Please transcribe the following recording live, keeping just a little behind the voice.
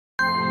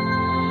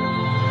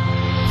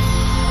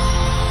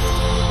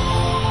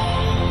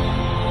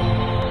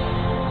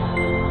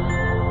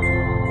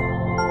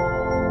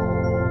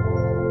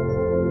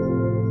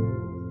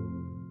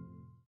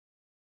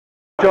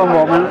John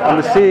Maltman,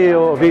 I'm the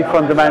CEO of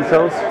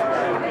eFundamentals.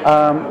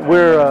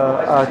 We're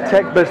a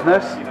tech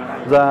business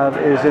that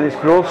is in its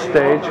growth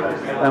stage,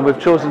 and we've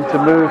chosen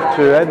to move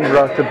to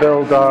Edinburgh to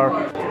build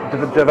our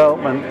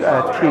development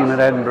team in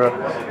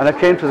Edinburgh. And I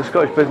came to the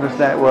Scottish Business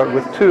Network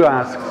with two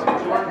asks.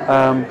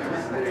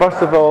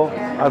 First of all,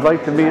 I'd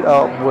like to meet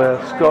up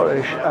with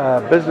Scottish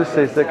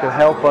businesses that can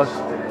help us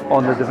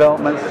on the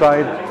development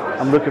side.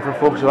 I'm looking for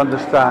folks who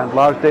understand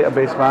large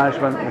database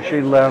management,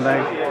 machine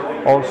learning,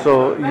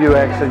 also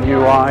UX and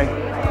UI.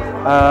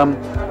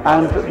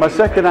 And my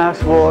second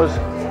ask was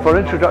for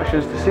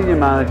introductions to senior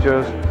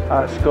managers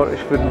at Scottish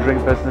food and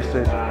drink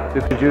businesses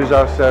who could use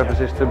our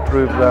services to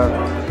improve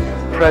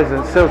their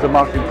presence, sales and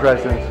marketing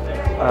presence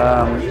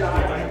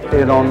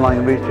in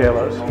online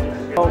retailers.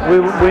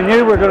 We knew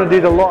we were going to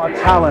need a lot of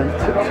talent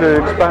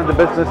to expand the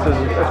business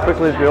as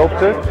quickly as we hope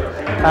to,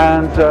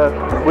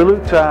 and we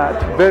looked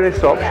at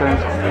various options.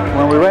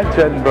 When we went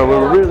to Edinburgh, we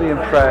were really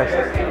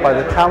impressed by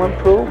the talent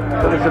pool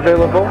that is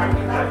available,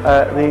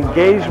 the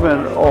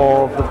engagement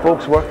of the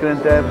folks working in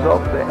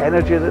DevOps, the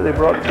energy that they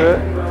brought to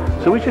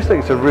it. So we just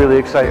think it's a really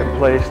exciting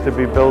place to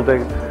be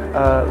building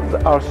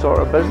our sort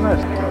of business.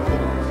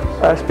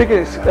 Speaking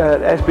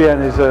at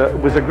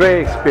SBN was a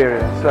great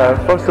experience.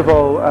 First of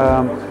all,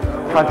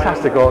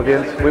 fantastic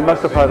audience. We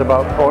must have had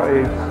about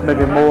 40,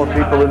 maybe more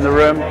people in the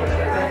room,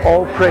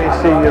 all pretty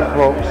senior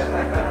folks.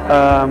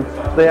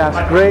 They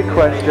asked great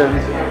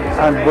questions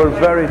and were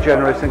very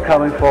generous in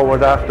coming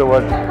forward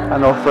afterward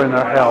and offering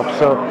their help.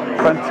 So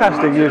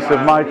fantastic use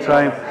of my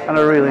time and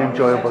a really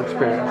enjoyable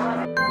experience.